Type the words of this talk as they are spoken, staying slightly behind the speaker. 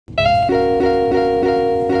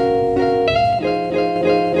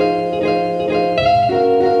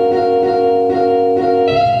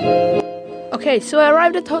Okay, so I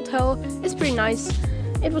arrived at the hotel. It's pretty nice.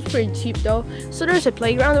 It was pretty cheap though. So there's a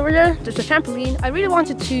playground over there. There's a trampoline. I really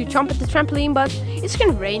wanted to jump at the trampoline, but it's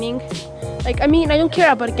kind of raining. Like, I mean, I don't care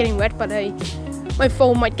about it getting wet, but my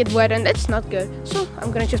phone might get wet and that's not good. So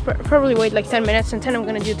I'm gonna just probably wait like 10 minutes and then I'm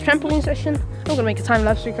gonna do the trampoline session. I'm gonna make a time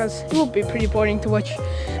lapse because it will be pretty boring to watch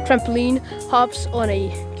trampoline hops on a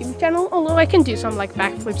gaming channel, although I can do some like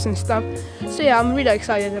backflips and stuff. So yeah, I'm really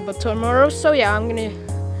excited about tomorrow. So yeah, I'm gonna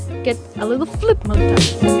get a little flip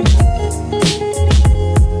montage.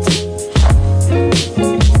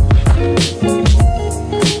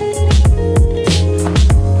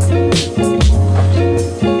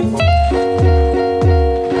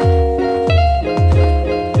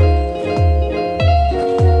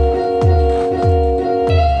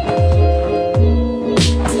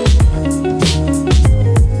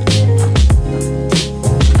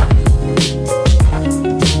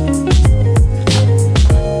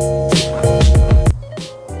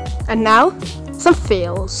 And now, some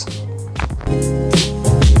fails.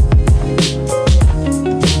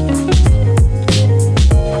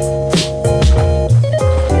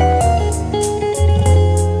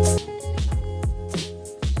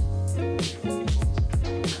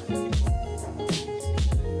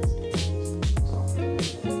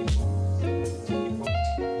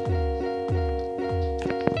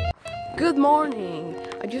 Good morning!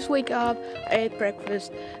 I just wake up, I ate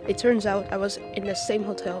breakfast. It turns out I was in the same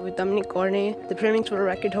hotel with Dominic Gorney, the Premix World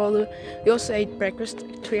Record holder. We also ate breakfast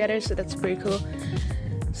together, so that's pretty cool.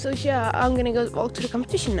 So yeah, I'm gonna go walk to the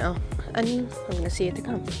competition now, and I'm gonna see it to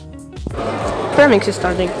come. Premix is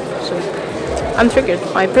starting, so I'm triggered.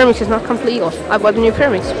 My Premix is not complete off. I bought a new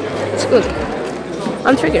Premix. It's good.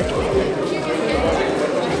 I'm triggered.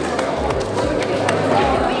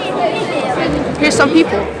 Here's some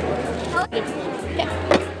people.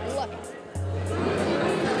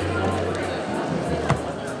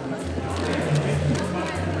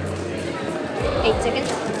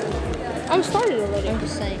 I'm started already. I'm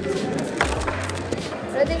just saying.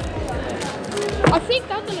 Ready? I think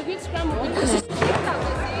that's a good scramble because it's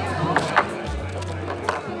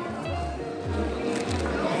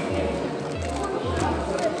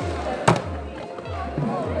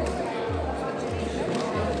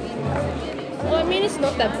well, I mean, it's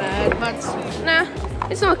not that bad, but nah,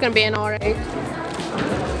 it's not gonna be an R8.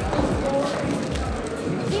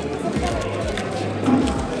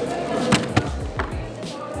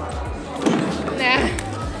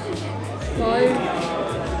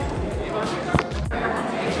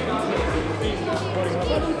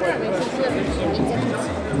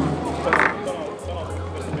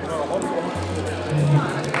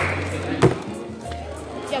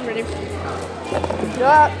 Yeah, I'm ready.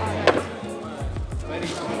 Yeah.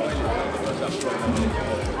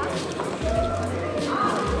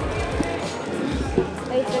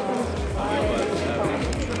 8 seconds.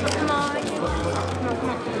 Come on.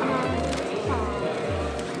 Come on.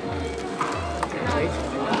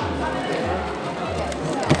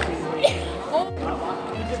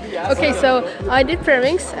 Okay, so I did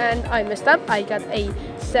Premix and I messed up. I got a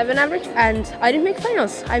 7 average and I didn't make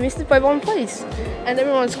finals. I missed it by 1 place and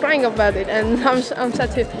everyone's crying about it and I'm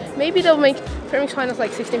sad too. Maybe they'll make Premix finals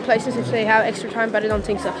like 16 places if they have extra time, but I don't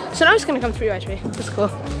think so. So now it's gonna come 3x3. That's cool.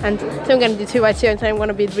 And then I'm gonna do 2x2 and then I'm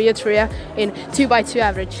gonna beat Rio Tria in 2x2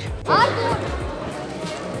 average.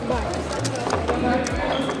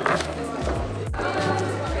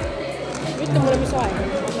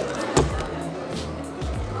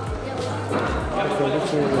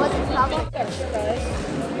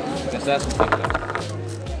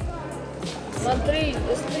 Смотри,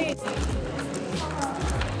 быстрее.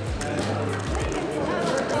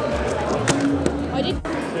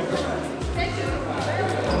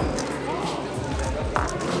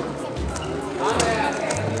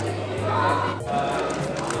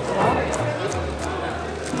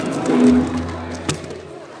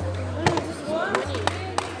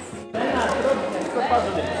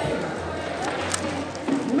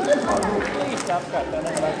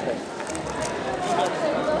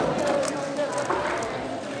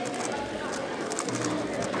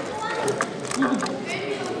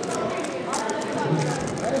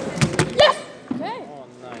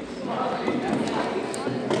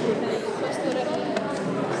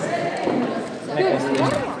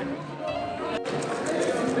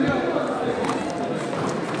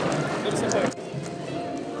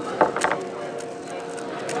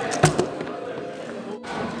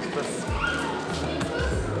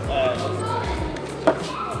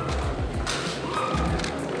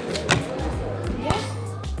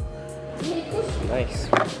 Nice.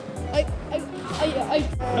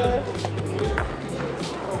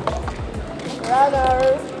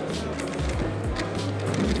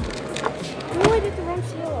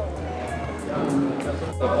 I'm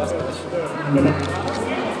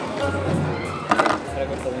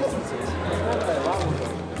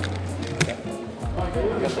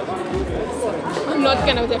not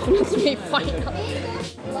gonna definitely make final.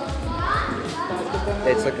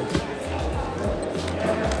 It's looking.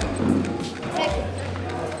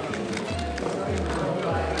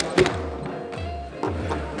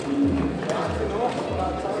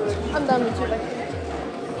 I'm done with 2x2.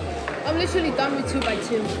 I'm literally done with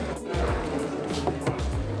 2x2.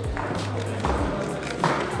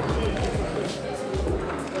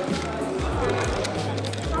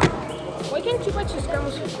 Why can't 2x2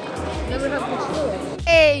 scramble? Never have control.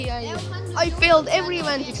 Hey, I failed every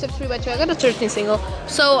event except 3x2. I got a 13 single,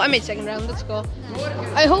 so I made second round. Let's go.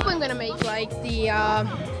 I hope I'm gonna make like the I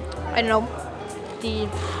don't know, the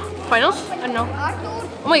finals. I don't know.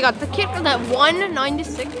 Oh my god, the kid that won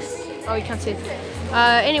 96. Oh, you can't see it.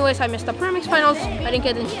 Anyways, I messed up premix finals. I didn't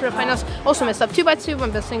get into pro finals. Also messed up 2x2. My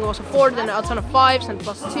best single was a 4, then a ton of 5s and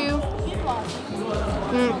 +2.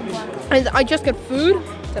 And I just got food,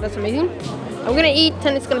 so that's amazing. I'm gonna eat,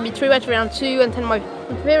 then it's gonna be 3x3 round 2, and then my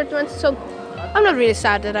favorite ones. So I'm not really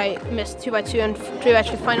sad that I missed 2x2 and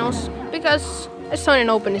 3x3 finals because Estonian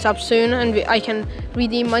Open is up soon and I can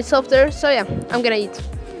redeem myself there. So yeah, I'm gonna eat.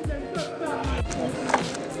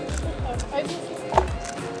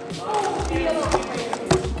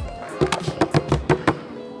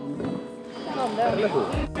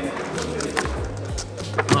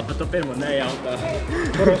 Aappa pirmo näin auttaa.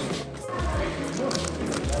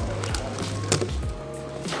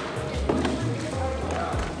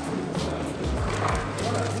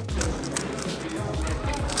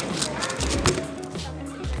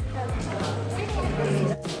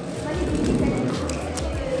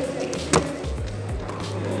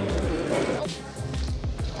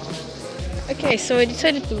 Okay, so I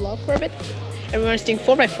decided to log for a bit. Everyone's doing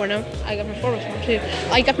 4x4 now. I got my 4x4 too.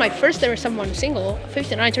 I got my first ever sub 1 single,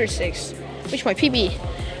 59.36, which is my PB.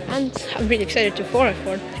 And I'm really excited to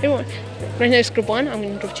 4x4. Everyone, right now it's group 1, I'm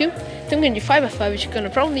in group 2. Then I'm going to do 5x5, which is going to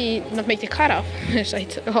probably not make the cutoff, as I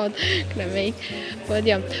thought gonna make. But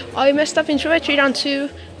yeah, I messed up in 3x3 round 2.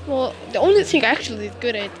 Well, the only thing I actually did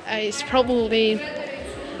good at is probably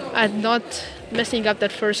at not messing up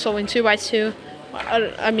that first solo in 2x2.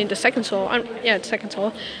 I mean the second solo, yeah, the second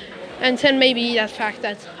solo. And then maybe that fact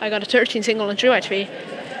that I got a 13 single on 3x3.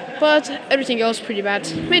 But everything else pretty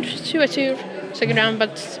bad. Made 2x2 second round,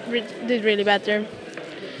 but did really bad there.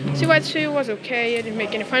 2x2 was okay, I didn't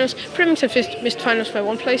make any finals. Pretty much I missed finals by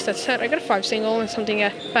 1 place, that said. I got a 5 single and something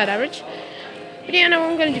bad average. But yeah, now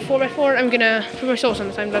I'm gonna do 4x4. I'm gonna put my solos on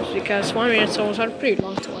the time lapse because 1 minute solos are pretty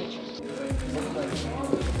long to watch.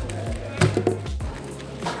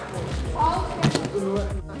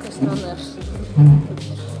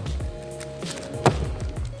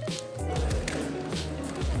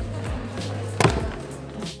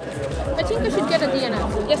 I think I should get a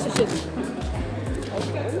DNF. Yes, I should.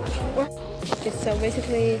 Okay, so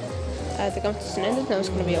basically the competition ended. Now it's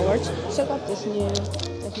going to be awards. So I got this new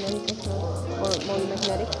magnetic or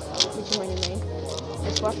magnetic, which is my new main.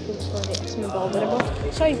 It's what it's for the X-Men ball that I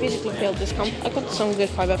bought. So I basically failed this comp. I got some good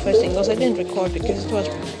 5x5 singles. I didn't record because it was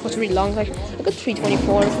really long. Like I got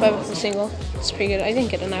 324 5x5 single. It's pretty good. I didn't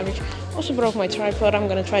get an average. Also broke my tripod. I'm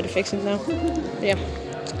gonna try to fix it now. But yeah,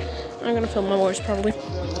 I'm gonna film my words probably.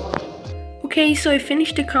 Okay, so I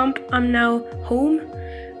finished the comp. I'm now home.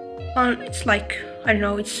 It's like, I don't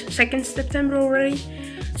know, it's 2nd September already.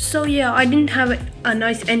 So yeah, I didn't have a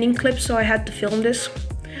nice ending clip, so I had to film this.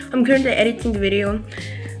 I'm currently editing the video.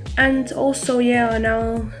 And also, yeah,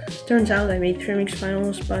 now it turns out I made premix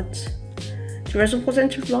finals, but the result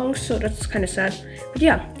wasn't too long, so that's kind of sad. But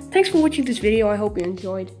yeah, thanks for watching this video. I hope you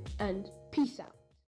enjoyed, and peace out.